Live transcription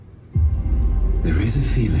There is a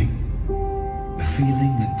feeling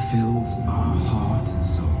that fills our heart and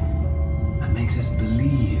soul and makes us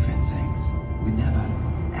believe in things we never,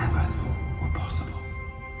 ever thought were possible.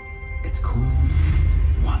 It's called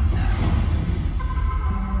wonder.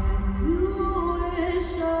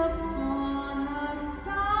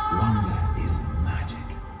 Wonder is magic.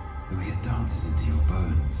 The way it dances into your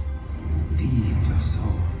bones, feeds your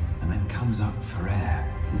soul, and then comes up for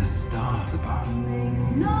air in the stars above. Makes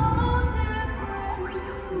no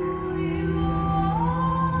difference who you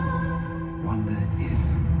are. Wonder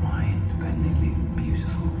is mind-bendingly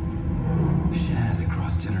beautiful, shared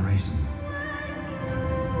across generations,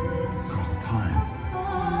 across time,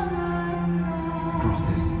 across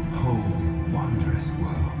this whole wondrous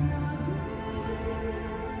world.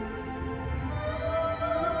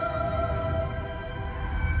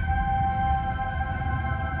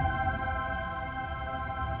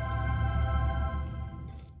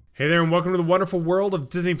 Hey there, and welcome to the wonderful world of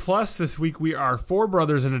Disney Plus. This week we are four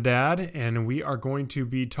brothers and a dad, and we are going to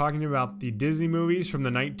be talking about the Disney movies from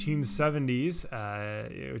the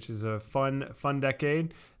 1970s, which is a fun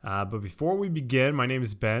decade. But before we begin, my name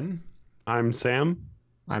is Ben. I'm Sam.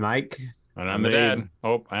 I'm Ike. And I'm the dad.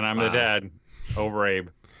 Oh, and I'm the dad over Abe.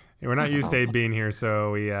 Yeah, we're not used to Abe being here,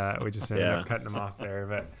 so we just ended up cutting him off there.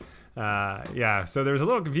 But so there's a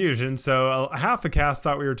little confusion. So half the cast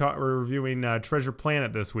thought we were reviewing Treasure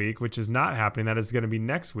Planet this week, which is not happening. That is going to be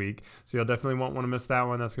next week. So you'll definitely won't want to miss that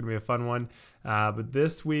one. That's going to be a fun one. But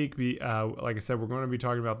this week, like I said, we're going to be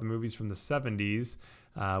talking about the movies from the 70s,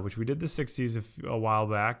 which we did the 60s a while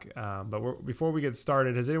back. But before we get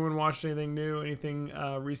started, has anyone watched anything new, anything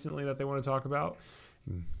recently that they want to talk about?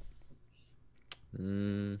 I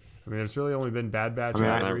mean, there's really only been Bad Batch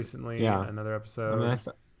recently. Yeah. Another episode.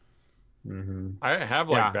 I have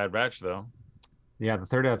liked Bad Batch though. Yeah, the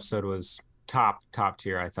third episode was top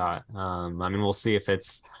tier, I thought. I mean, we'll see if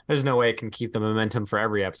there's no way it can keep the momentum for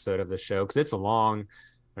every episode of the show because it's a long.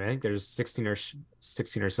 I think there's 16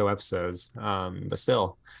 or so episodes. But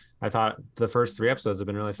still, I thought the first three episodes have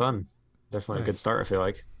been really fun. Definitely a good start, I feel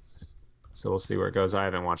like. So we'll see where it goes. I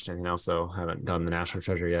haven't watched anything else, though. I haven't done the National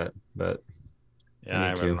Treasure yet, but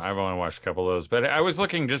yeah, I've only watched a couple of those. But I was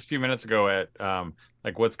looking just a few minutes ago at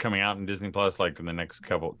like what's coming out in Disney Plus, like in the next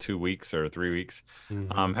 2 weeks or 3 weeks.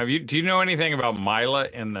 Mm-hmm. Do you know anything about Mila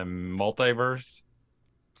in the multiverse?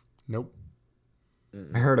 Nope.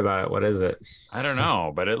 I heard about it. What is it? I don't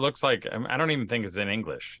know, but it looks like I don't even think it's in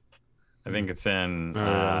English. I think it's in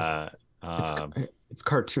it's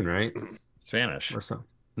cartoon, right? Spanish or so.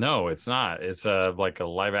 No, it's not. It's like a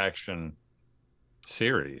live action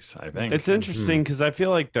series, I think. It's interesting because I feel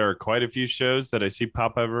like there are quite a few shows that I see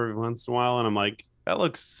pop up every once in a while, and I'm like, that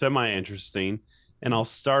looks semi-interesting, and I'll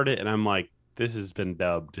start it, and I'm like, this has been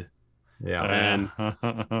dubbed. Yeah, and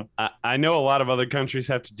I know a lot of other countries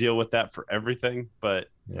have to deal with that for everything, but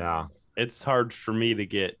yeah, it's hard for me to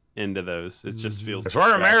get into those. It just feels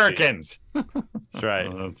for Americans. That's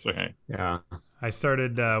right. That's right. Yeah. I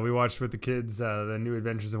started. We watched with the kids the New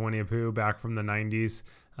Adventures of Winnie the Pooh back from the 90s.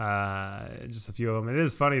 Just a few of them. It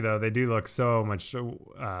is funny though; they do look so much.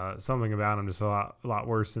 Something about them just a lot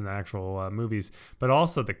worse than the actual movies. But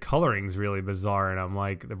also the coloring's really bizarre, and I'm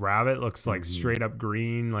like, the rabbit looks like straight up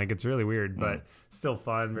green. Like it's really weird, but still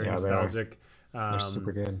fun, very nostalgic. They're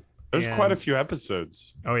super good. There's quite a few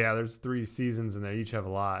episodes. Oh yeah, there's 3 seasons and they each have a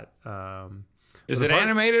lot. Is it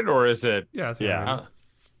animated or is it? Yeah, it's animated.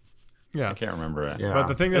 I can't remember it. Yeah. But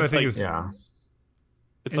the thing that I think is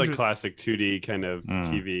it's like classic 2D kind of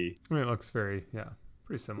TV. I mean, it looks pretty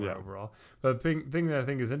similar overall. But the thing that I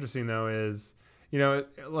think is interesting though is,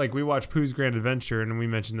 like we watched Pooh's Grand Adventure, and we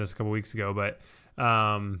mentioned this a couple weeks ago, but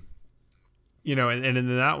and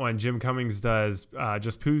in that one, Jim Cummings does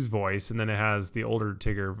just Pooh's voice, and then it has the older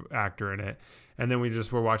Tigger actor in it. And then we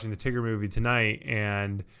were watching the Tigger movie tonight,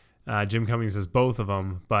 and Jim Cummings does both of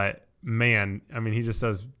them. But man, I mean, he just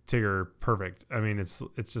does Tigger perfect. I mean, it's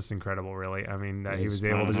just incredible, really. I mean, that he was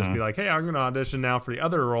able to just be like, hey, I'm going to audition now for the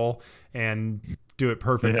other role and do it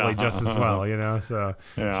perfectly just as well, So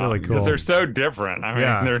it's really cool. Because they're so different. I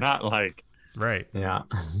mean, they're not like... Right. Yeah.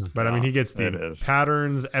 But I mean, he gets the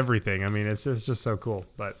patterns, everything. I mean, it's just so cool.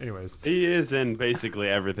 But anyways, he is in basically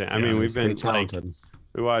everything. I mean, we've been talented.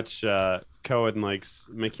 We watch Cohen likes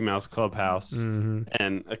Mickey Mouse Clubhouse,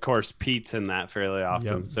 and of course Pete's in that fairly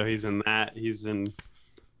often. Yep. So he's in that. He's in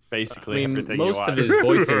basically everything. Most of his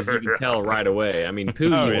voices you can tell right away. I mean, Pooh,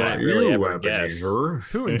 you won't really ever guess.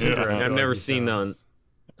 Pooh and Tigger. I've never seen on.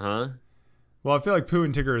 Huh? Well, I feel like Pooh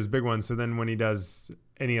and Tigger is big ones. So then when he does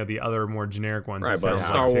any of the other more generic ones, right? But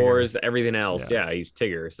Star Wars, everything else, he's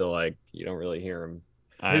Tigger. So like, you don't really hear him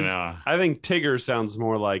I know. I think Tigger sounds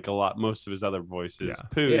more like most of his other voices.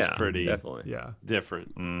 Pooh's pretty definitely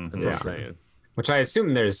different. That's what I'm saying. Which I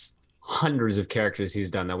assume there's hundreds of characters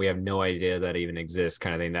he's done that we have no idea that even exist,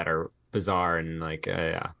 kind of thing, that are bizarre and like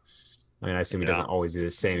I mean, I assume he doesn't always do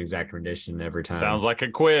the same exact rendition every time. Sounds like a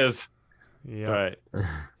quiz. Yeah. Right.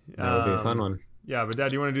 That would be a fun one. Yeah, but Dad,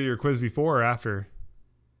 do you want to do your quiz before or after?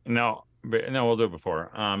 No, we'll do it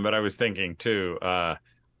before. But I was thinking too.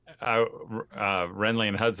 Renly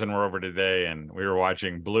and Hudson were over today, and we were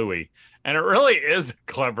watching Bluey, and it really is a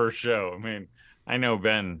clever show. I mean, I know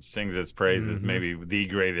Ben sings its praises, maybe the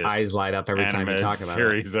greatest eyes light up every time you talk about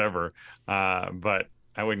series ever. But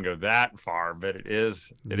I wouldn't go that far. But it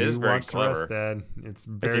is very clever. Dad. It's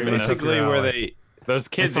basically where those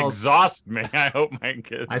kids exhaust me. I hope my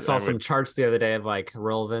kids. I saw some charts the other day of like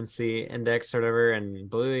relevancy index or whatever, and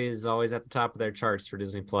Bluey is always at the top of their charts for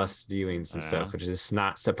Disney Plus viewings and stuff, which is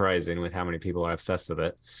not surprising with how many people are obsessed with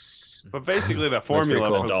it. But basically, the formula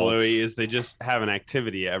cool. for Bluey is they just have an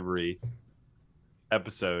activity every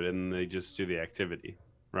episode, and they just do the activity,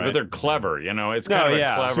 right? But they're clever, It's kind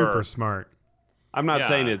of clever, super smart. I'm not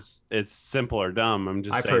saying it's simple or dumb. I'm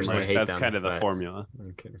just saying hate that's them, kind of the formula.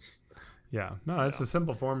 Okay. Yeah, no, it's a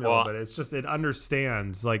simple formula, but it's just it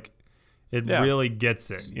understands, like it really gets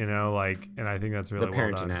it, and I think that's really the well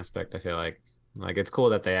parenting done. aspect. I feel like it's cool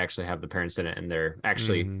that they actually have the parents in it, and they're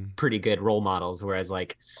actually pretty good role models. Whereas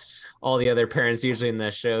like all the other parents usually in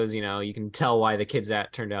the shows, you can tell why the kids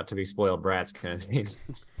that turned out to be spoiled brats kind of thing.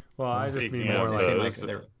 Well, I just mean more so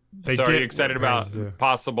are you excited about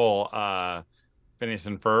possible Phineas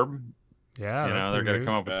and Ferb? Yeah, they're going to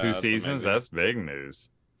come up with 2 seasons. That's big news.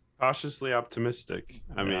 Cautiously optimistic.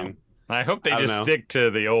 I mean, I hope they just stick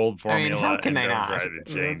to the old formula. How can they not try to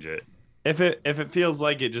change it? If it feels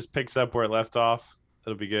like it just picks up where it left off,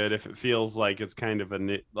 it'll be good. If it feels like it's kind of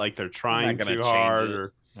like they're trying too hard,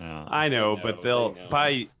 or I know, but they'll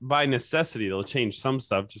by necessity they'll change some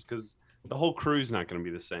stuff just because the whole crew's not going to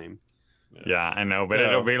be the same. Yeah, I know, but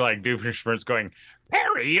it'll be like Doofenshmirtz going,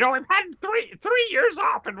 Perry, we've had three years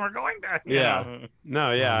off, and we're going to.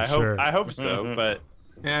 I hope so, but.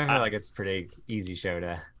 Yeah, I feel like it's a pretty easy show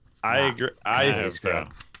to. I agree. I hope so.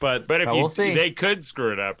 But if we'll see. They could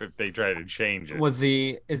screw it up if they try to change it. Is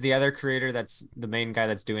the other creator that's the main guy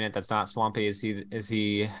that's doing it? That's not Swampy. Is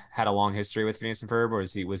he had a long history with Phineas and Ferb, or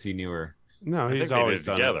was he newer? No, he's always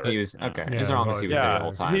done together. He was okay. As long as he was there the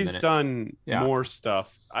whole time. He's done more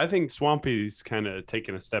stuff. I think Swampy's kind of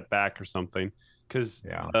taken a step back or something because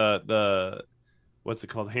the what's it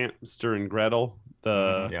called, Hamster and Gretel,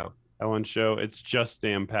 Ellen show, it's just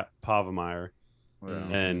Dan Pavemeier.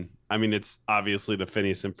 And I mean, it's obviously the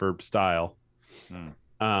Phineas and Ferb style.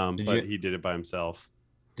 But he did it by himself.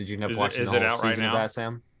 Did you end up watching the whole season of that,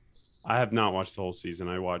 Sam? I have not watched the whole season.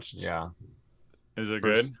 I watched. Yeah. Is it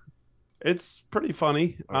good? It's pretty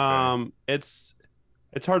funny. Okay. It's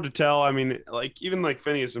hard to tell. I mean, like even like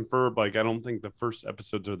Phineas and Ferb, like I don't think the first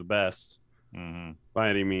episodes are the best by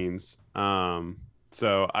any means.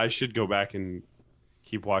 So I should go back and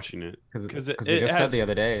keep watching it because they just said the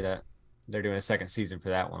other day that they're doing a second season for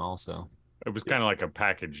that one also. It was kind of like a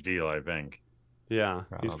package deal, I think. Yeah,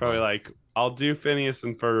 he's probably like, I'll do Phineas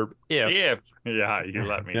and Ferb if you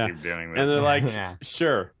let me keep doing this. And they're like,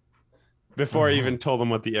 sure. Before I even told them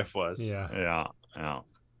what the if was. Yeah.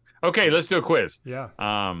 Okay, let's do a quiz. Yeah.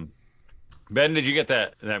 Ben, did you get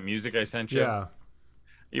that music I sent you? Yeah.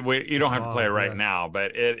 You don't have to play it right now,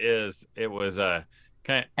 but it was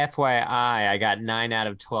FYI, I got 9 out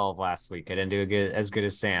of 12 last week. I didn't do as good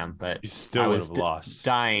as Sam, but you still I was lost.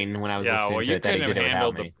 Dying when I was listening to it that he did it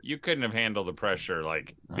without me. You couldn't have handled the pressure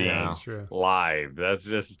like being live. That's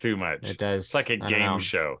just too much. It does. It's like a game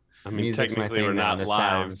show. I mean, music's technically we're not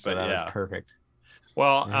live, so that was perfect.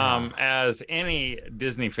 Well, as any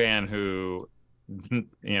Disney fan who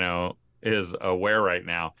is aware right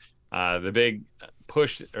now, the big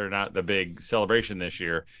push, or not the big celebration this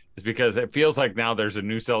year, is because it feels like now there's a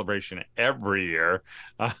new celebration every year.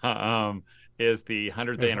 Is the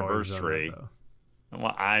 100th anniversary.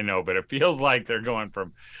 Well, I know, but it feels like they're going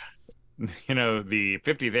from the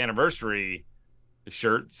 50th anniversary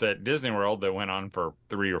shirts at Disney World that went on for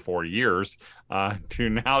 3 or 4 years to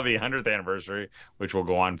now the 100th anniversary, which will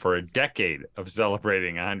go on for a decade of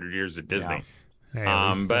celebrating 100 years at Disney.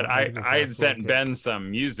 But I had sent Ben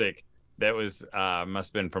some music that was must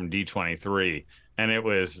have been from D23, and it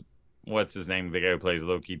was, what's his name, the guy who plays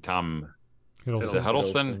Loki, Tom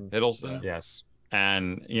Hiddleston. Yes.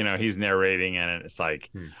 And he's narrating, and it's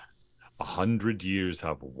like 100 years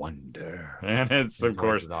of wonder, and it's of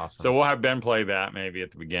course awesome. So we'll have Ben play that maybe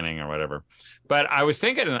at the beginning or whatever. But I was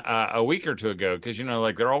thinking a week or two ago, because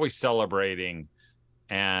like they're always celebrating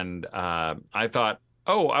and I thought,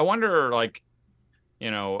 oh, I wonder, like,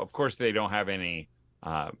 of course they don't have any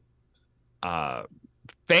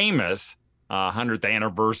famous 100th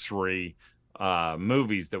anniversary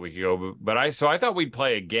movies that we could go, but I thought we'd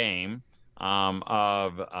play a game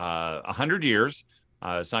of 100 years.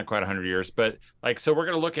 It's not quite 100 years, but so we're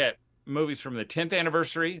going to look at movies from the 10th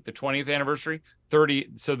anniversary, the 20th anniversary, 30.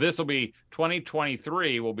 So this will be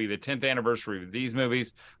 2023 will be the 10th anniversary of these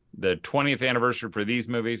movies, the 20th anniversary for these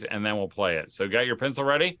movies, and then we'll play it. So got your pencil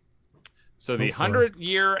ready? So the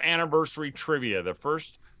 100-year anniversary trivia, the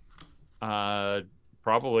first,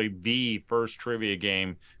 probably the first trivia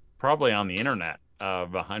game, probably on the internet,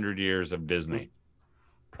 of 100 years of Disney.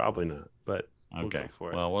 Probably not, but okay.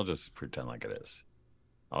 Well, we'll just pretend like it is.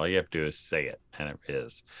 All you have to do is say it, and it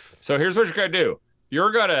is. So here's what you're going to do. You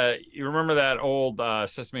remember that old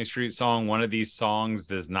Sesame Street song, one of these songs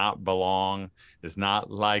does not belong, is not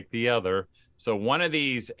like the other. So one of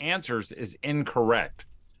these answers is incorrect.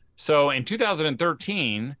 So in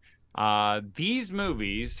 2013, these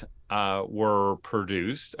movies were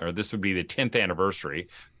produced, or this would be the 10th anniversary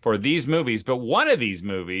for these movies, but one of these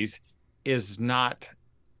movies was not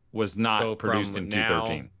produced in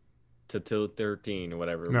 2013. To 2013 or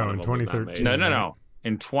whatever. No, in 2013. No.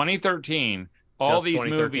 In 2013, all these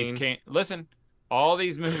movies came. Listen, all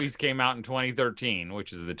these movies came out in 2013,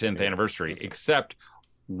 which is the 10th anniversary, except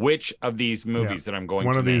which of these movies that I'm going to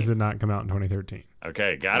name. One of these did not come out in 2013.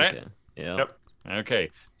 Okay, got it? Yeah. Yep. Okay,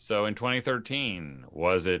 so in 2013,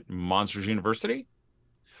 was it Monsters University,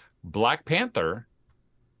 Black Panther,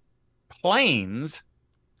 Planes,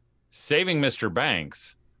 Saving Mr.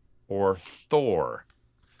 Banks, or Thor?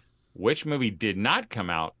 Which movie did not come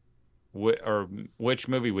out, or which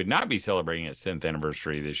movie would not be celebrating its 10th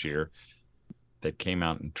anniversary this year that came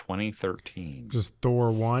out in 2013? Just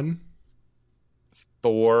Thor 1?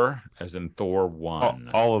 Thor, as in Thor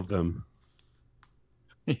 1. All of them.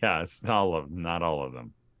 Yeah, it's not all of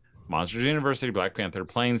them. Monsters University, Black Panther,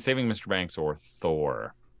 Planes, Saving Mr. Banks, or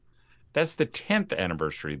Thor. That's the 10th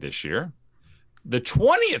anniversary this year. The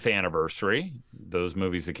 20th anniversary, those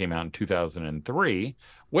movies that came out in 2003,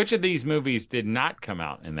 which of these movies did not come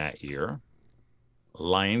out in that year?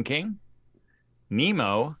 Lion King,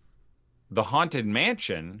 Nemo, The Haunted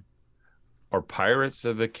Mansion, or Pirates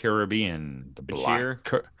of the Caribbean? The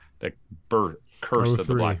Curse of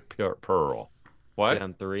the Black Pearl. What?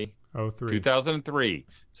 2003. 2003.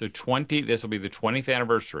 So this will be the 20th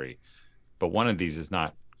anniversary, but one of these is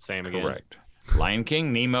not Same correct. Lion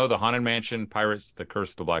King, Nemo, The Haunted Mansion, Pirates, The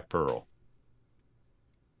Curse of the Black Pearl.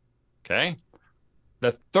 Okay.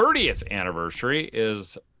 The 30th anniversary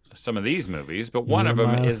is some of these movies, but one of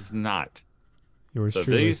them is not. So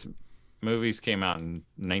these movies came out in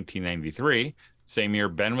 1993, same year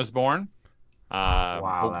Ben was born.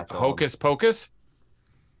 Wow, that's Hocus Pocus,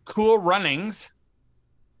 Cool Runnings.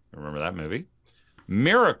 Remember that movie?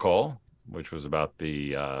 Miracle, which was about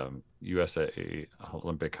the USA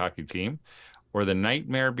Olympic hockey team, or The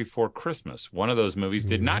Nightmare Before Christmas. One of those movies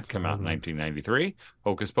did not come out in 1993.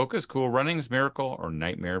 Hocus Pocus, Cool Runnings, Miracle, or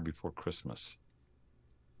Nightmare Before Christmas.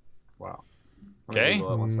 Wow. Okay.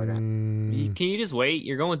 1 second. Can you just wait?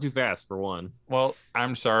 You're going too fast for one. Well,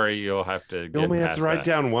 I'm sorry. You'll have to You only have to write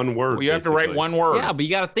down one word. Well, you have to write one word. Yeah, but you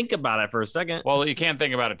got to think about it for a second. Well, you can't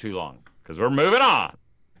think about it too long because we're moving on.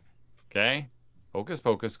 Okay. Hocus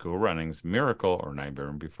Pocus, Cool Runnings, Miracle, or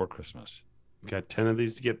Nightmare Before Christmas. Got 10 of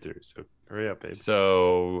these to get through, so hurry up, babe.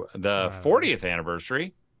 So the 40th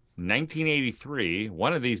anniversary, 1983,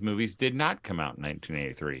 one of these movies did not come out in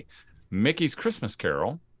 1983. Mickey's Christmas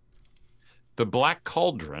Carol, The Black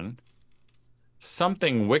Cauldron,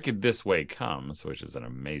 Something Wicked This Way Comes, which is an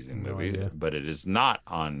amazing movie, but it is not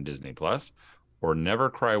on Disney Plus, or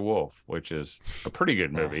Never Cry Wolf, which is a pretty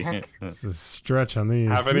good movie. It's a stretch on these.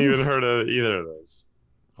 Haven't even heard of either of those.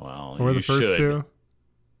 Well, what were the first two?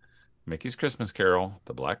 Mickey's Christmas Carol,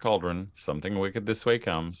 The Black Cauldron, Something Wicked This Way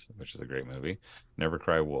Comes, which is a great movie. Never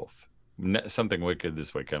Cry Wolf. Something Wicked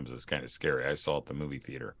This Way Comes is kind of scary. I saw it at the movie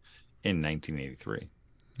theater in 1983.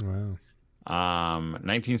 Wow.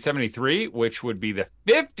 1973, which would be the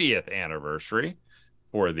 50th anniversary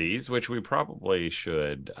for these, which we probably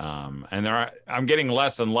should. And I'm getting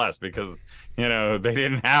less and less because, they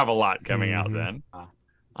didn't have a lot coming out then.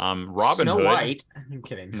 Robin Snow Hood. White. I'm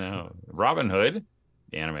kidding. No, Robin Hood,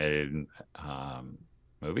 the animated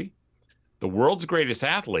movie, The World's Greatest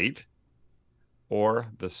Athlete, or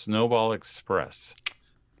The Snowball Express.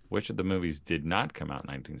 Which of the movies did not come out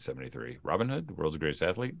in 1973? Robin Hood, The World's Greatest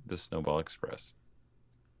Athlete, The Snowball Express.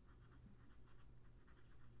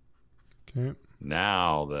 Okay.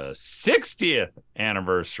 Now the 60th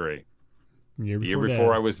anniversary. Year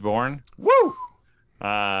before I was born. Woo!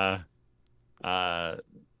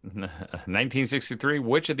 1963.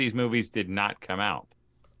 Which of these movies did not come out?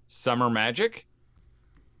 Summer Magic,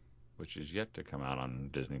 which is yet to come out on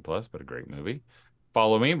Disney Plus, but a great movie.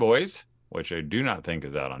 Follow Me, Boys, which I do not think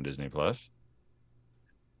is out on Disney Plus.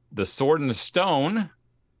 The Sword and the Stone,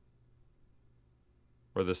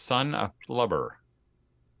 or The Son of Flubber.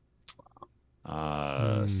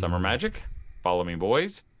 Summer Magic, Follow Me,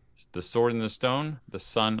 Boys, The Sword and the Stone, The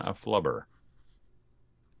Son of Flubber.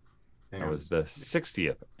 That was the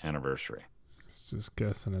 60th anniversary. It's just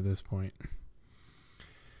guessing at this point.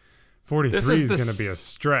 43 is going to be a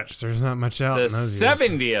stretch. There's not much out in those years.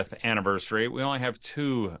 70th anniversary, we only have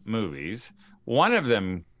 2 movies. One of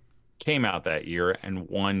them came out that year and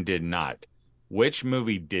one did not. Which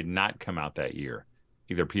movie did not come out that year?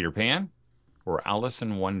 Either Peter Pan or Alice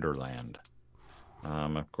in Wonderland.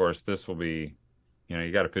 Of course, this will be,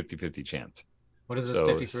 you got a 50-50 chance. What is this,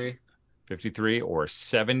 53? 53 or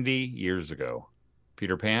 70 years ago.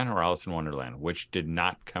 Peter Pan or Alice in Wonderland, which did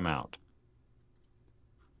not come out.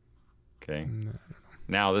 Okay.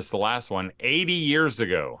 Now, this is the last one. 80 years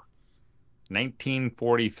ago,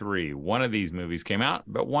 1943. One of these movies came out,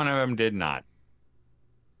 but one of them did not.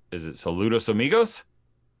 Is it Saludos Amigos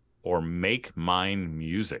or Make Mine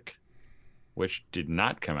Music, which did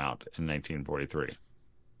not come out in 1943?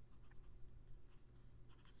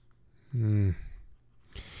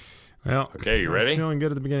 Well, okay, you ready? I was feeling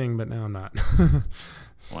good at the beginning, but now I'm not.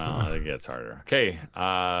 Well, it gets harder. Okay,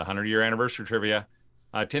 100-year anniversary trivia.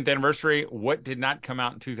 10th anniversary. What did not come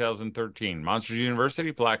out in 2013? Monsters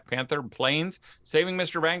University, Black Panther, Planes, Saving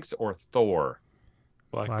Mr. Banks, or Thor?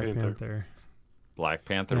 Black Panther. Black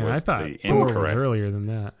Panther Man, was I thought the Thor incorrect. was earlier than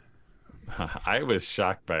that. I was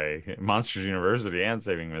shocked by Monsters University and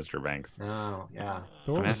Saving Mr. Banks. Oh, yeah.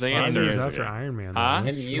 Thor was the 5 answer years is after again. Iron Man. Huh?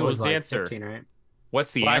 And you What was was the like answer? 15, right?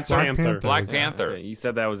 What's the Black answer? Panther. Black Yeah, Panther. okay, you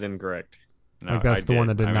said that was incorrect. No, Like that's I the one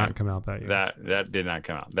that did I not mean, come out that year. That did not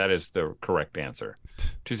come out. That is the correct answer.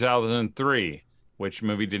 2003. Which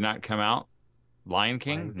movie did not come out? Lion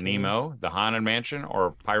King, Nemo, The Haunted Mansion,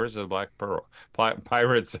 or Pirates of the Black Pearl?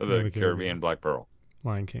 Pirates of the Caribbean Black Pearl.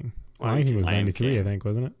 Lion King. Lion King was 93, I think,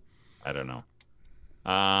 wasn't it? I don't know.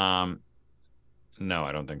 No,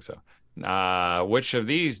 I don't think so. Which of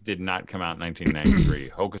these did not come out in 1993?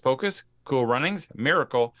 Hocus Pocus, Cool Runnings,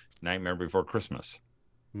 Miracle, Nightmare Before Christmas.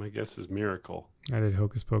 My guess is Miracle. I did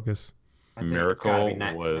Hocus Pocus. Miracle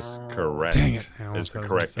was correct. Dang it. Is the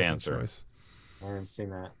correct answer. Choice. I haven't seen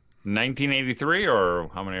that. 1983, or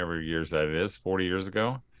how many ever years that it is, 40 years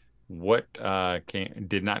ago. What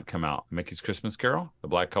did not come out? Mickey's Christmas Carol, The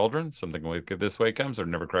Black Cauldron, Something Wicked This Way Comes, or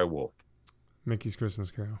Never Cry Wolf? Mickey's Christmas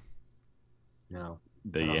Carol. No.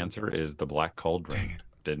 The answer is The Black Cauldron.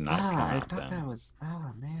 Did not come I out thought then. that was.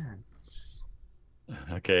 Oh, man.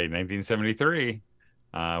 Okay, 1973,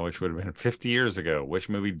 which would have been 50 years ago. Which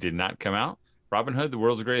movie did not come out? Robin Hood, The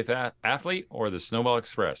World's Greatest Athlete, or The Snowball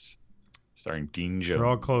Express, starring Dean Jones? We're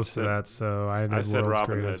all close to that, so I did said World's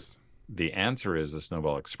Robin Hood. Greatest. The answer is The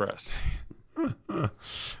Snowball Express.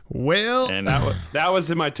 Well, And That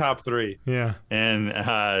was in my top 3. yeah. And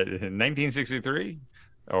 1963,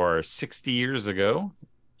 or 60 years ago,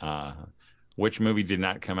 which movie did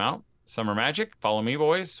not come out? Summer Magic, Follow Me,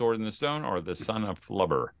 Boys, Sword in the Stone, or The Son of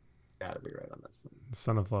Flubber? Gotta be right on this.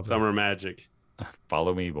 Son of Love. Summer Magic.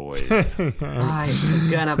 Follow Me, Boys. I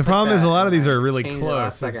was gonna The put problem is that a lot of in these there. are really Changed it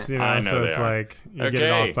last close. It's, second. I know so they it's are. like you get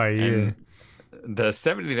it off by a year. and the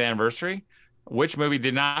 70th anniversary, which movie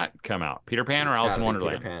did not come out? Peter Pan or Alice in Gotta be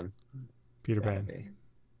Wonderland? Peter Gotta Pan. be.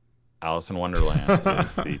 Alice in Wonderland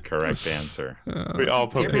is the correct answer. We all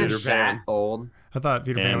put Peter Peter Pan's Pan. that old. I thought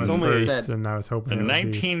Peter And Pan was it's only- first, and I was hoping In it would be.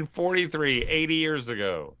 1943, 80 years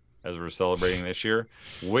ago, as we're celebrating this year,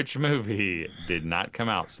 which movie did not come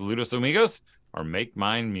out? Saludos Amigos or Make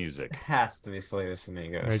Mine Music? It has to be Saludos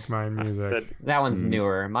Amigos. Make Mine Music. Said, That one's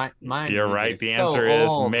newer. Mine. You're music right. is The so answer is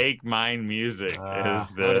old. Make Mine Music. Is I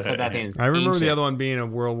would've said that the thing's I remember the ancient. other one being a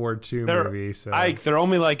World War II They're- movie. So they're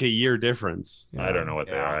only like a year difference. yeah. I don't know what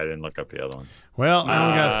they Yeah. are. I didn't look up the other one. Well, I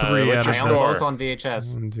only got 3 what's out your of I own score? both on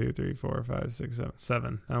VHS. 1, 2, 3, 4, 5, 6, 7.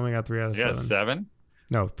 7. I only got 3 out of You got 7. 7?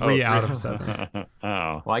 No, 3 Oh, out three. of 7.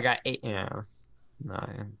 Oh. Well, I got 8. Yeah.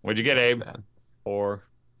 9. What'd you get, Abe? Bad. 4.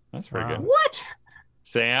 That's pretty Wow. good. What?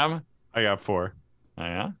 Sam? I got 4. Oh,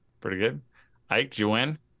 yeah? Pretty good. Ike, did you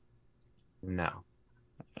win? No.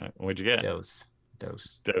 What'd you get? Dose.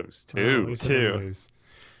 Dose. Well, at 2. least I didn't lose.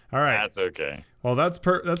 All right. That's okay. Well, that's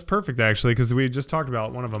perfect actually, because we just talked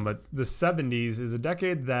about one of them. But the 70s is a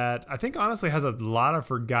decade that I think honestly has a lot of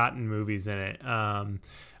forgotten movies in it.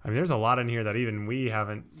 I mean, there's a lot in here that even we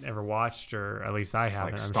haven't ever watched, or at least I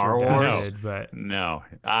haven't. Like I'm Star sure Dad Wars? did, but No,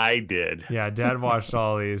 I did. yeah, Dad watched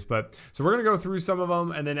all these. But so we're gonna go through some of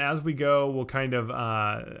them, and then as we go, we'll kind of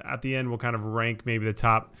at the end we'll kind of rank maybe the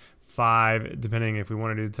top 5, depending if we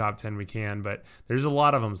want to do the top 10, we can. But there's a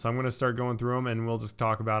lot of them, so I'm gonna start going through them, and we'll just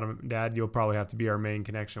talk about them. Dad, you'll probably have to be our main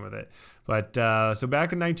connection with it. But so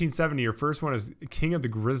back in 1970, your first one is King of the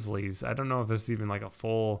Grizzlies. I don't know if this is even like a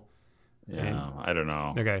full. Yeah, I don't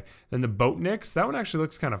know. Okay, then the Boatniks. That one actually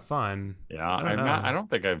looks kind of fun. Yeah, I don't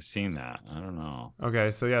think I've seen that. I don't know.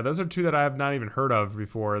 Okay, so yeah, those are 2 that I have not even heard of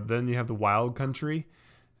before. Then you have the Wild Country.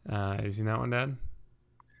 You seen that one, Dad?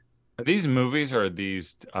 Are these movies or are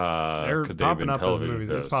these They're could they have been popping up as television movies.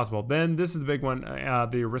 shows? It's possible. Then this is the big one,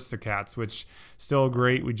 the Aristocats, which still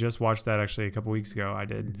great. We just watched that actually a couple weeks ago. I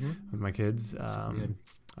did with my kids.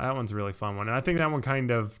 That one's a really fun one, and I think that one kind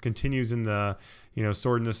of continues in the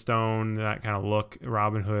Sword in the Stone, that kind of look,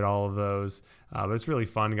 Robin Hood, all of those. But it's really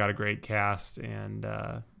fun. Got a great cast, and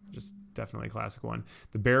just definitely a classic one.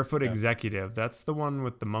 The Barefoot Executive. That's the one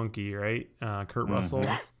with the monkey, right? Kurt Russell.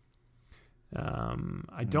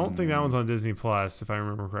 I don't think that one's on Disney Plus, if I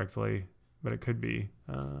remember correctly, but it could be.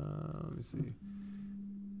 Let me see.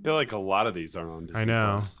 I feel like a lot of these are on Disney I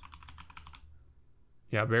know. Plus.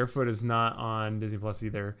 Yeah, Barefoot is not on Disney Plus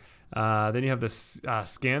either. Then you have this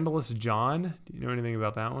Scandalous John. Do you know anything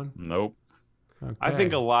about that one? Nope. Okay. I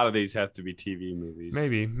think a lot of these have to be TV movies.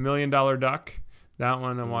 Maybe $1 Million Duck. That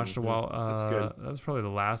one I watched a while. That's good. That was probably the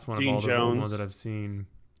last one Dean of all those old ones Jones. that I've seen.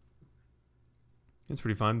 It's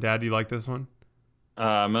pretty fun. Dad, do you like this one?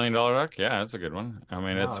 $1 Million Duck. Yeah, that's a good one. I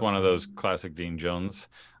mean, it's one of those classic Dean Jones.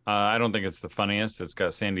 I don't think it's the funniest. It's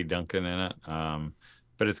got Sandy Duncan in it,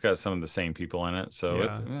 but it's got some of the same people in it, so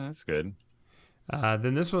it's good.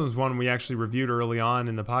 Then this one was one we actually reviewed early on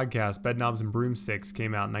in the podcast. Bedknobs and Broomsticks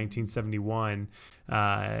came out in 1971,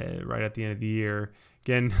 right at the end of the year.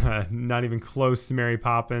 Again, not even close to Mary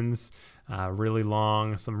Poppins. Really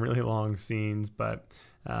long, some really long scenes, but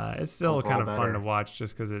it's still kind of fun to watch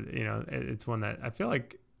just because it's one that I feel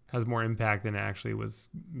like has more impact than it actually was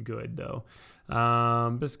good, though.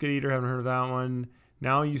 Biscuit Eater, haven't heard of that one.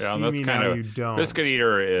 Now You See Me, Now You Don't. Biscuit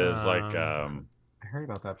Eater is like... I heard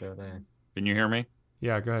about that the other day. Can you hear me?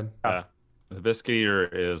 Yeah, go ahead. The Biscuit Eater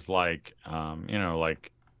is like,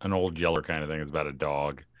 like an old Yeller kind of thing. It's about a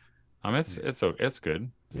dog. It's good.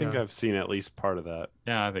 I think I've seen at least part of that.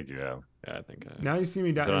 Yeah, I think you have. Yeah, I think I have. Now You See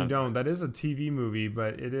Me, Now You Don't. That is a TV movie,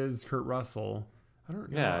 but it is Kurt Russell. I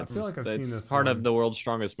don't know. Yeah, I feel like I've seen this part one. of The World's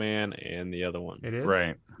Strongest Man and the other one. It is?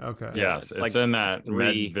 Right. Okay. Yes, it's like in that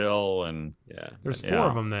 3. Medville and... Yeah. There's 4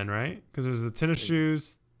 of them then, right? Because there's the Tennis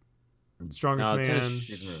Shoes, Strongest Man.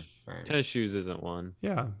 Tennis Shoes isn't one.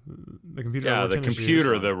 Yeah. The computer. Yeah, the tennis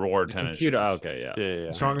computer, shoes. the Roar Tennis Computer. Shoes. Oh, okay,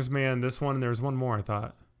 yeah. Strongest Man, this one, and there's one more, I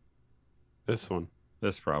thought. This one.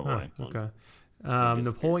 This probably. Huh, okay.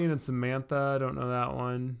 Napoleon and Samantha, I don't know that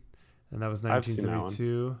one. And that was I've seen that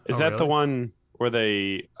 1972. Is that the one where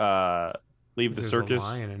they leave the There's circus? a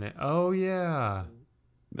lion in it. Oh, yeah.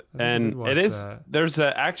 And it is, there's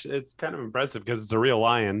it's kind of impressive because it's a real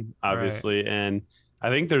lion, obviously. Right. And I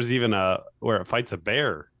think there's even where it fights a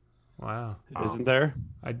bear. Wow. Isn't there?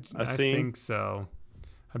 I think so.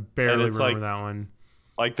 I barely remember that one.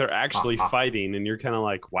 Like they're actually fighting and you're kind of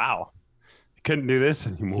like, wow, I couldn't do this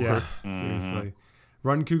anymore. Yeah, seriously.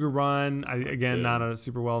 Run Cougar Run, not a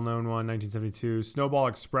super well-known one, 1972. Snowball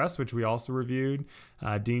Express, which we also reviewed.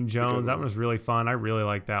 Dean Jones, that one was really fun. I really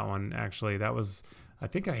liked that one, actually. That was, I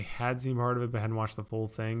think I had seen part of it, but hadn't watched the full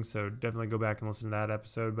thing, so definitely go back and listen to that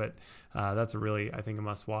episode. But that's I think, a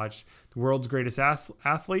must-watch. The World's Greatest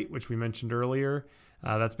Athlete, which we mentioned earlier.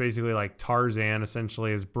 That's basically like Tarzan,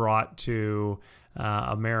 essentially, is brought to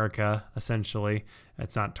America, essentially.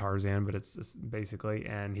 It's not Tarzan, but it's basically,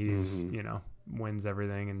 and he's, wins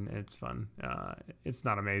everything, and it's fun. It's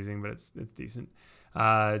not amazing, but it's decent.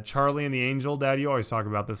 Charlie and the Angel, Dad, you always talk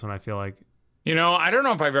about this one, I feel like. I don't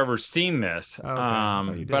know if I've ever seen this,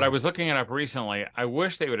 but I was looking it up recently. I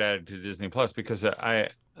wish they would add it to Disney Plus because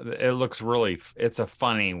it looks it's a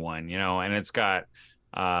funny one, and it's got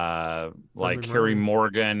like Harry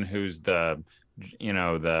Morgan, who's the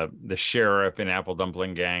sheriff in Apple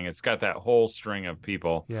Dumpling Gang. It's got that whole string of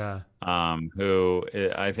people. Yeah. Who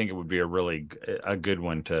I think it would be a good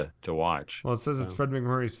one to watch. Well, it says it's Fred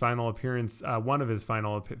McMurray's final appearance, one of his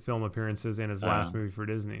final film appearances, and his last movie for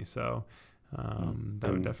Disney. So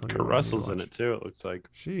that would definitely. Kurt Russell's in it too. It looks like.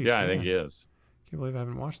 Jeez, yeah, I think he is. Can't believe I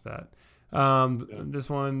haven't watched that. This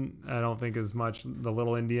one I don't think is much. The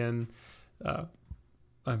Little Indian.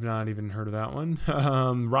 I've not even heard of that one.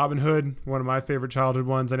 Robin Hood, one of my favorite childhood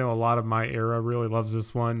ones. I know a lot of my era really loves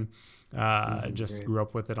this one. Just grew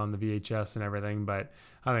up with it on the VHS and everything, but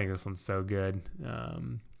I think this one's so good.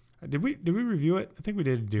 Did we review it? I think we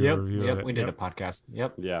did do a review of it. We did a podcast.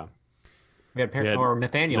 Yep. Yeah. We had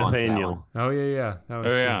Nathaniel on for that one. Oh, yeah. That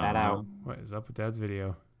was that out. What is up with Dad's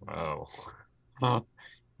video? Oh.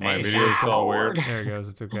 My video's all weird. There it goes.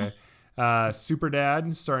 It's okay. Super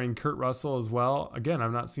Dad, starring Kurt Russell as well. Again,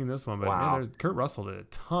 I've not seen this one, but man, Kurt Russell did a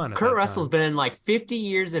ton. Kurt Russell's been in like 50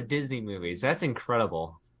 years of Disney movies. That's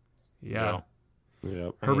incredible. Yeah.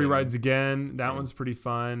 Yep. Herbie Rides Again. That one's pretty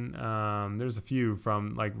fun. There's a few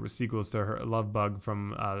from like sequels to Love Bug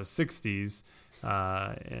from the 60s.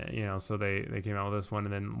 So they came out with this one,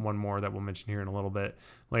 and then one more that we'll mention here in a little bit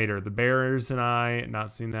later. The Bears and I,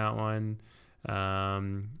 not seen that one.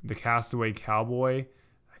 The Castaway Cowboy.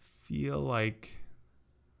 I feel like,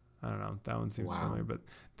 I don't know, that one seems familiar, but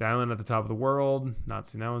The Island at the Top of the World, not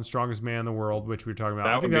seen that one. Strongest Man in the World, which we were talking about.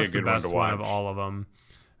 I think that's the best one of all of them.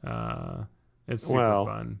 It's super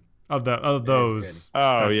fun. Of those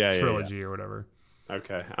trilogy or whatever.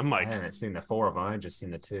 Okay. I'm like, I haven't seen the 4 of them. I've just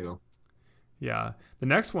seen the 2. Yeah. The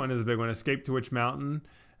next one is a big one, Escape to Witch Mountain.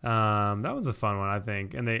 That was a fun one, I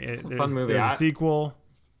think. And it's a fun movie. There's a sequel.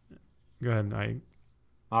 Go ahead,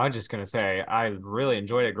 I was just going to say, I really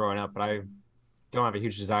enjoyed it growing up, but I don't have a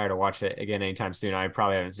huge desire to watch it again anytime soon. I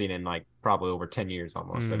probably haven't seen it in like probably over 10 years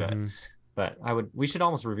almost of it. But we should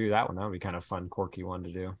almost review that one. That would be kind of fun, quirky one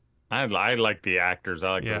to do. I like the actors.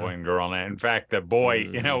 I like the boy and girl on it. In fact, the boy,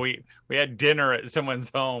 we had dinner at someone's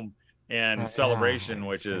home in Celebration,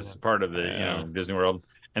 which is part of the Disney World,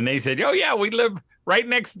 and they said, "Oh yeah, we live right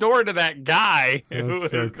next door to that guy."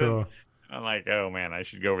 That's so cool. I'm like, oh man, I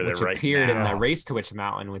should go over there right now. Which appeared in the Race to Witch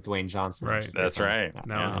Mountain with Dwayne Johnson. Right, that's right.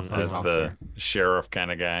 That's the sheriff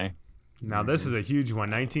kind of guy. Now this is a huge one.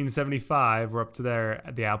 1975. We're up to there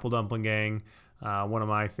at the Apple Dumpling Gang. One of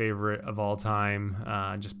my favorite of all time,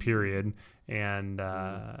 just period. And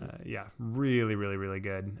really, really, really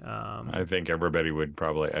good. I think everybody would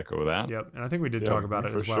probably echo that. Yep, and I think we did talk about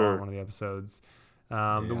it as well on one of the episodes.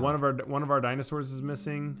 One of our dinosaurs is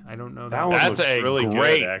missing. I don't know that. That's a really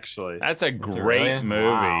great, actually. That's a great movie.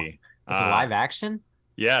 Wow. It's a live action.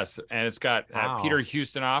 Yes, and it's got Peter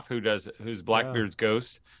Ustinov, who's Blackbeard's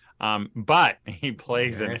ghost. But he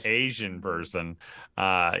plays an Asian person,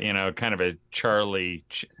 kind of a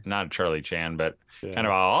not a Charlie Chan, but kind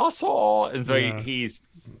of also. And so he's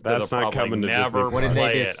that's not coming to Disney. What did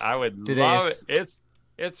they I would love it.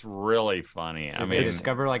 It's really funny. Did they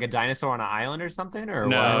discover like a dinosaur on an island or something, or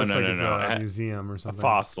no, it's a museum or something.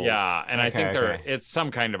 Fossils. Yeah, and I think it's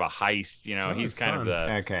some kind of a heist. He's kind of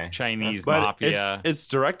the Chinese mafia. It's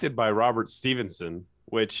directed by Robert Stevenson,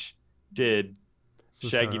 which did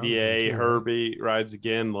Shaggy DA, Herbie Rides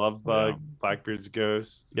Again, Love Bug, Blackbeard's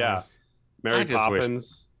Ghost. Yeah. Nice. Mary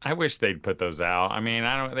Poppins. I wish they'd put those out. I mean,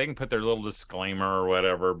 they can put their little disclaimer or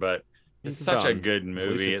whatever, but it's such a good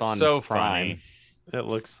movie. It's so funny. It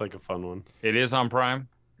looks like a fun one. It is on Prime?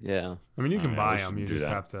 Yeah. I mean, you can buy them. You just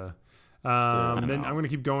have to. Then I'm going to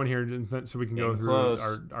keep going here so we can go through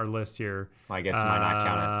our list here. Well, I guess I might not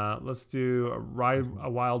count it. Let's do a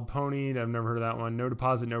Wild Pony. I've never heard of that one. No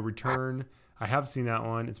Deposit, No Return. I have seen that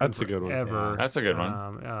one. It's been forever. That's a good one.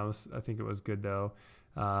 I think it was good though.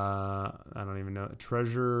 I don't even know.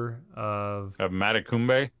 Treasure of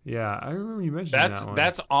Matacumbe. Yeah, I remember you mentioned that one.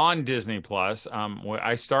 That's on Disney Plus.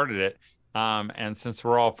 I started it, and since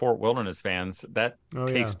we're all Fort Wilderness fans, that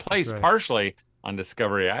takes place partially on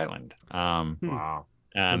Discovery Island. Wow.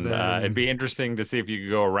 And it'd be interesting to see if you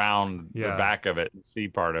could go around the back of it and see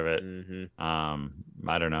part of it. I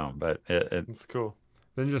don't know, but it's cool.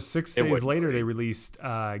 Then just 6 days later, they released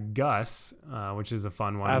Gus, which is a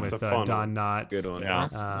fun one with Don Knotts. Good one.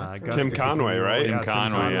 Yeah. Tim Conway, right? Yeah,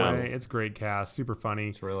 Tim Conway. It's a great cast. Super funny.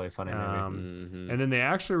 It's really funny movie. And then they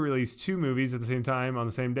actually released 2 movies at the same time on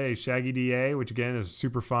the same day. Shaggy DA, which again is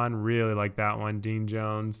super fun. Really like that one. Dean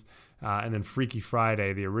Jones. And then Freaky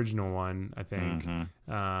Friday, the original one, I think.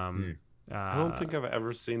 I don't think I've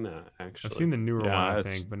ever seen that, actually. I've seen the newer one, I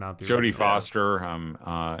think, but not the Jodie original.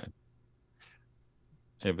 Foster.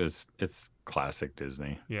 It's classic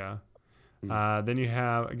Disney. Yeah. Then you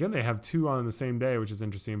have, again, they have 2 on the same day, which is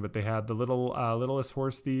interesting, but they had the Littlest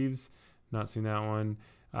Horse Thieves. Not seen that one.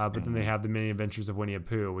 But then they have the Many Adventures of Winnie the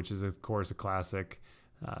Pooh, which is, of course, a classic.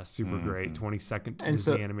 Super great 22nd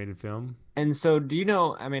Disney animated film. And so do you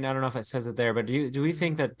know, I mean, I don't know if it says it there, but do we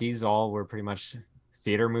think that these all were pretty much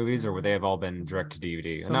theater movies, or would they have all been direct to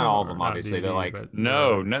DVD? Not all of them, obviously, DVD, but like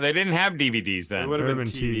no, they didn't have DVDs then. It would have been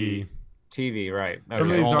TV. TV, right? Some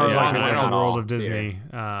of these are like not World of Disney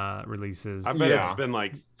releases. I bet it's been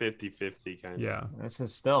like 50-50 kind of. Yeah, that's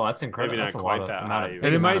incredible. Maybe that's not a quite lot that of, high.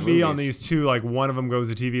 and it might be on these two. Like one of them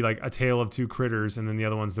goes to TV, like A Tale of Two Critters, and then the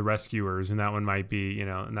other one's The Rescuers, and that one might be, and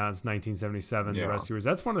that's 1977. The Rescuers.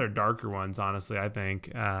 That's one of their darker ones, honestly. I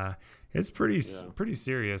think it's pretty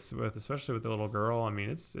serious especially with the little girl. I mean,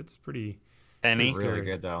 it's pretty. It's really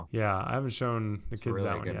good though. Yeah, I haven't shown the kids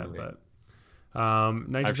that one yet, movie. but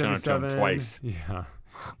 1977. I've shown it to them twice. Yeah,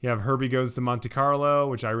 you have Herbie Goes to Monte Carlo,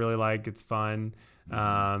 which I really like. It's fun. Let's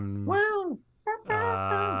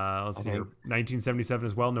see here. 1977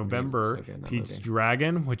 as well. November, Pete's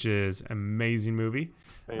Dragon, which is an amazing movie,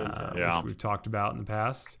 which we've talked about in the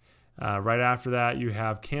past. Right after that, you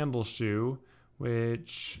have Candle Shoe,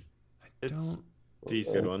 which it's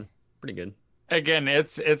decent one, pretty good. Again,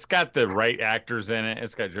 it's got the right actors in it.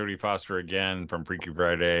 It's got Jodie Foster again from Freaky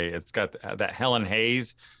Friday. It's got that Helen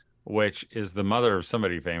Hayes, which is the mother of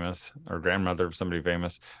somebody famous or grandmother of somebody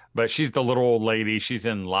famous. But she's the little old lady. Kind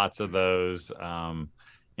of lots of those.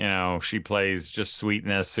 She plays just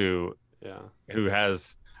Sweetness, who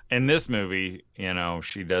has in this movie.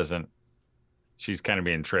 She doesn't. She's kind of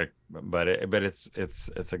being tricked, but it's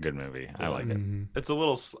a good movie. I like it. It's a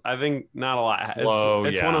little, I think, not a lot. Slow,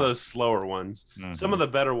 it's one of those slower ones. Mm-hmm. Some of the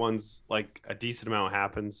better ones, like a decent amount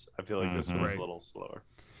happens. I feel like this one's a little slower.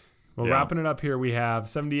 Well, wrapping it up here, we have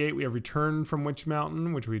 78. We have Return from Witch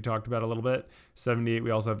Mountain, which we talked about a little bit. 78. We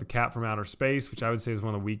also have The Cat from Outer Space, which I would say is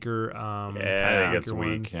one of the weaker. I think it's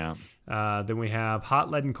weak. Yeah. Then we have Hot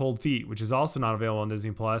Lead and Cold Feet, which is also not available on Disney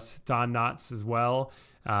Plus. Don Knotts as well,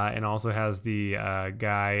 and also has the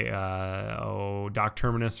guy Doc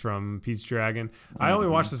Terminus from Pete's Dragon. I only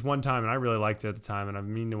watched this one time, and I really liked it at the time, and I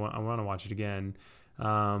want to watch it again.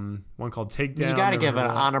 One called Takedown. You got to give an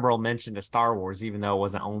honorable mention to Star Wars, even though it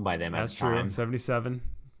wasn't owned by them at the time. That's true. 77.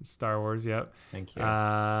 Star Wars, yep. Thank you.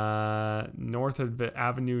 North of the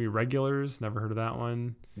Avenue Irregulars, never heard of that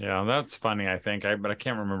one. Yeah, that's funny, I think, but I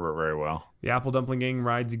can't remember it very well. The Apple Dumpling Gang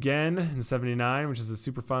Rides Again in 79, which is a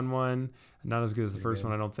super fun one. Not as good as the first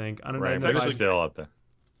one, I don't think. Right, they're still up there.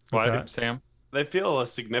 What, Sam? They feel a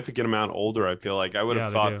significant amount older, I feel like. I would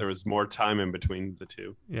have thought there was more time in between the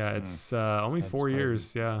two. Yeah, it's only 4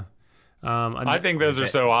 years, yeah. I think those are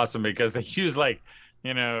so awesome because they use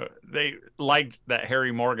they liked that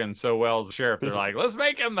Harry Morgan so well as the sheriff. They're like, let's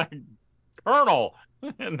make him the colonel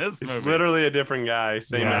in this movie. It's literally a different guy,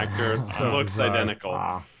 same actor. It looks identical.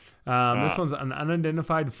 Wow. This one's An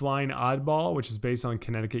Unidentified Flying Oddball, which is based on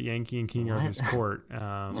Connecticut Yankee and King Arthur's Court. Did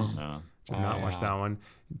not watch that one.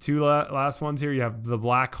 Two last ones here. You have The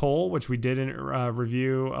Black Hole, which we did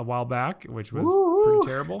review a while back, which was pretty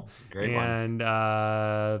terrible. That's a great one.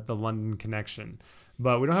 The London Connection.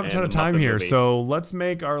 But we don't have a ton of time here, so let's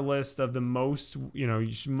make our list of the most, you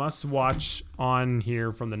must watch on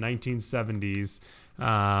here from the 1970s.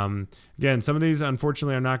 Again, some of these,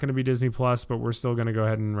 unfortunately, are not going to be Disney Plus, but we're still going to go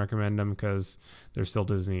ahead and recommend them because they're still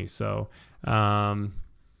Disney. So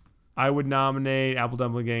I would nominate Apple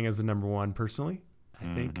Dumpling Gang as the number one, personally,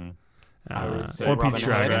 I think. I would say or Pete's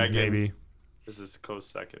Dragon, maybe. This is a close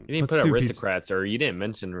second. You didn't put Aristocrats, or you didn't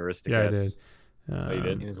mention Aristocrats. Yeah, I did. You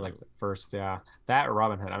did? He was like the first, that or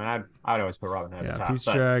Robin Hood. I mean, I'd always put Robin Hood at the top. Pete's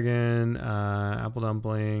Dragon, Apple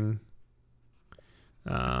Dumpling,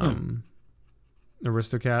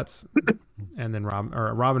 Aristocats, and then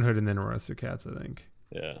Robin Hood, and then Aristocats, I think.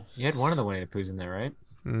 Yeah. You had one of the Winnie the Poohs in there, right?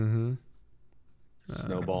 Mm-hmm.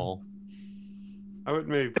 Snowball. I would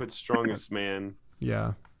maybe put Strongest Man.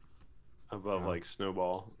 Yeah. Above like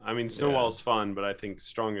Snowball. I mean, Snowball's fun, but I think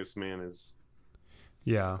Strongest Man is.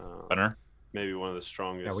 Yeah. Better. Maybe one of the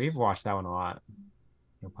strongest. Yeah, we've watched that one a lot.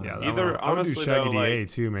 Yeah, either honestly Shaggy though, DA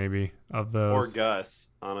too, maybe of those. Or Gus,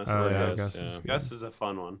 honestly. Oh yeah, Gus is a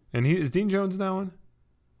fun one. And is Dean Jones in that one?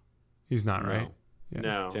 He's not, right? Yeah.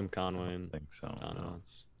 No. Tim Conway. I think so.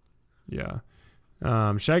 Yeah.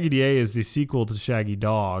 Shaggy DA is the sequel to Shaggy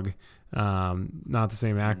Dog. Not the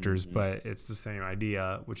same actors, but it's the same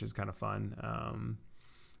idea, which is kind of fun.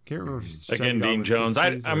 Can't remember if again Dean Jones.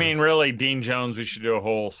 I mean, really, Dean Jones. We should do a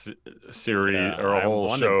whole series or a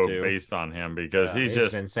whole show based on him because he's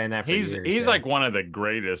just been saying that for years. He's like one of the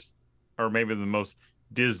greatest, or maybe the most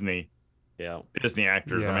Disney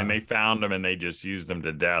actors. I mean, they found him and they just used him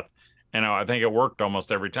to death. And I think it worked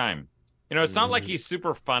almost every time. It's not like he's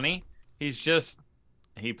super funny. He's just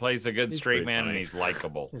he plays a good straight man and he's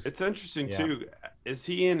likable. It's interesting too. Is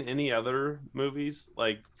he in any other movies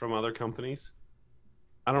like from other companies?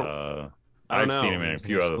 I don't know. I've seen him in a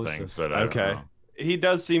few other things, but I don't know. He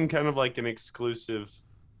does seem kind of like an exclusive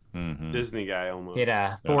Disney guy almost. He had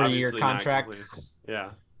a 40-year contract.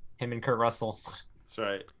 Yeah. Him and Kurt Russell. That's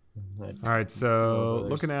right. All right, so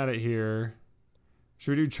looking at it here,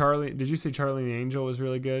 should we do Charlie? Did you say Charlie and the Angel was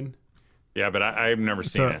really good? Yeah, but I've never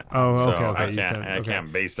seen it. Oh, okay. So Okay. I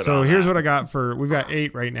can't base it on So here's that. what I got for, we've got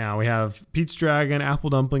 8 right now. We have Pete's Dragon, Apple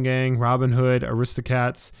Dumpling Gang, Robin Hood,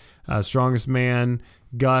 Aristocats, Strongest Man,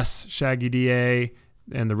 Gus, Shaggy DA,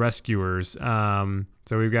 and The Rescuers.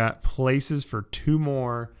 So we've got places for 2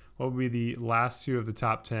 more. What would be the last 2 of the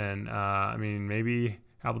top 10? I mean, maybe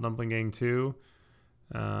Apple Dumpling Gang 2.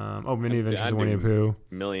 Mini Adventures of Winnie the Pooh.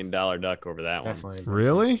 $1 Million Duck over that Definitely. one.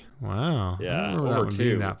 Really? Wow. Yeah, I don't remember that over one 2.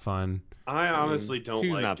 being that fun. I honestly don't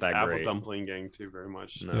two's like not that Apple great. Dumpling Gang 2 very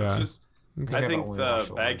much. No. It's Yeah. just, Okay. I think only the watched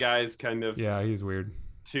it bad once. guy's kind of Yeah, he's weird.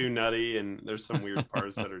 too nutty, and there's some weird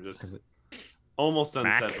parts that are just almost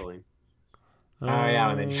Mac? unsettling. Oh yeah,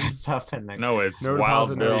 when they dress up in the No, it's No Wild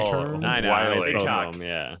Deposit, No Bill. Return? I know. Wiley. It's both Cock. of them,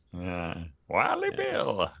 yeah. Yeah. Wiley Yeah.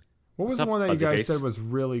 Bill. What was What's the one up, that you guys Fuzzy said Face? was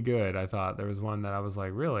really good? I thought there was one that I was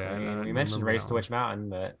like, really? I I mean, we don't mentioned remember Race that to one. Witch Mountain,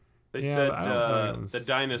 but They Yeah, said but I don't think it was- the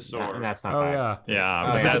dinosaur. that's not Oh bad. yeah. Yeah. Oh,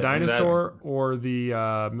 It's yeah. the that's- dinosaur or the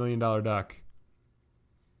 $1 Million Duck.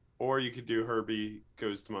 Or you could do Herbie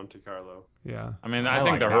Goes to Monte Carlo. Yeah. I mean, I I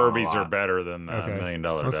think like the that one a Herbies are lot. better than the Okay. $1 Million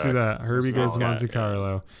Duck. Let's do that. Herbie Goes to Small Monte guy,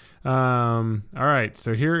 Carlo. All right.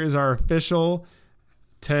 So here is our official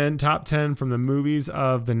top 10 from the movies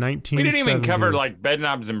of the 1970s. We didn't even cover like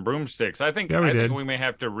Bedknobs and Broomsticks. I think Yeah, we I did. think we may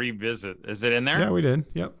have to revisit. Is it in there? Yeah, we did.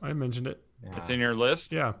 Yep, I mentioned it. It's in your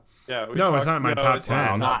list? Yeah. Yeah. we No, it's talked- not in my top it's not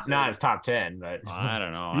 10. top Not as top 10, but I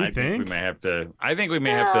don't know. You I think we may have to. I think we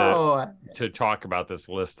may have No. to talk about this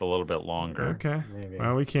list a little bit longer. Okay. Maybe.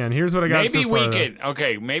 Well, we can. Here's what I got Maybe so we far. could.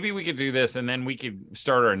 Okay, maybe we could do this, and then we could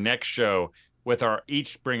start our next show with our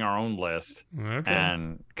each bring our own list, Okay.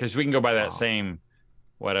 and because we can go by that Wow. same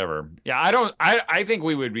whatever. Yeah, I don't. I think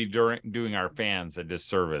we would be doing our fans a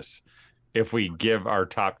disservice if we give our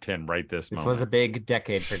top 10 right this This moment. was a big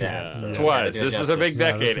decade for Dad. Yeah. so It we gotta was. do it This is a big justice.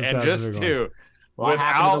 Yeah, decade, this is and Dad's just big to What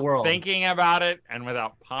happened to the without world? thinking about it and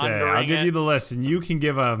without Okay, pondering I'll give it. you the list, and you can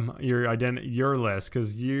give your list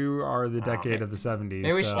because you are the decade okay. of the 70s.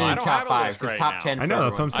 Maybe we so- should I do don't top have a 5 list because right top now. 10. I know, for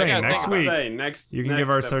that's what I'm everyone. saying. gotta Next think week, Say, next, you can next give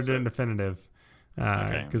our episode. certain definitive.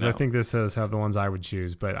 Because I no. think this has have the ones I would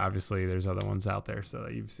choose, but obviously there's other ones out there so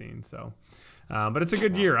that you've seen. So, but it's a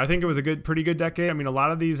good year. I think it was a pretty good decade. I mean, a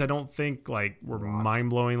lot of these I don't think like were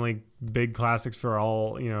mind-blowingly big classics for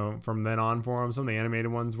all from then on for them. Some of the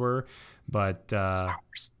animated ones were, but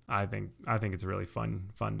I think it's a really fun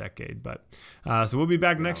decade. But so we'll be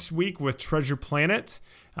back next week with Treasure Planet.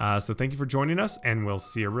 So thank you for joining us, and we'll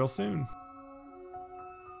see you real soon.